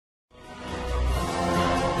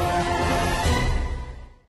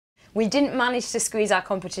We didn't manage to squeeze our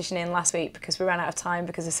competition in last week because we ran out of time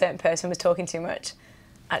because a certain person was talking too much.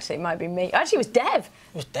 Actually, it might be me. Actually, it was Dev.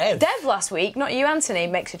 It was Dev. Dev last week, not you, Anthony.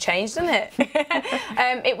 Makes a change, doesn't it?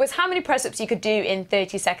 It was how many press-ups you could do in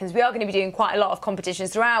 30 seconds. We are going to be doing quite a lot of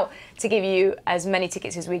competitions throughout to give you as many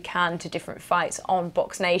tickets as we can to different fights on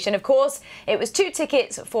BoxNation. Of course, it was 2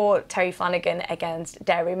 tickets for Terry Flanagan against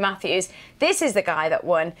Derry Matthews. This is the guy that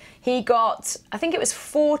won. He got, I think it was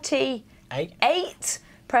 48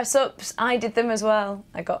 press-ups. I did them as well.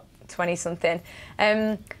 I got 20-something.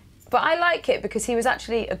 But I like it because he was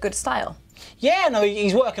actually a good style. Yeah, no,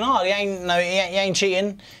 he's working hard. He ain't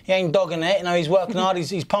cheating. He ain't dogging it. He's working hard.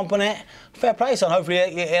 He's pumping it. Fair play, son. Hopefully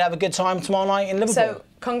he'll have a good time tomorrow night in Liverpool. So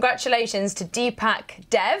congratulations to Deepak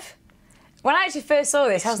Dev. When I actually first saw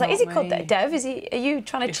this, I was like, is he called Dev? Are you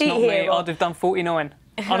trying to cheat not here? Me. I'd have done 49.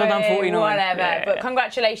 I'd have done 49. Whatever. Yeah. But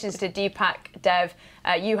congratulations to Deepak Dev.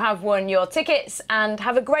 You have won your tickets and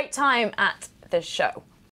have a great time at the show.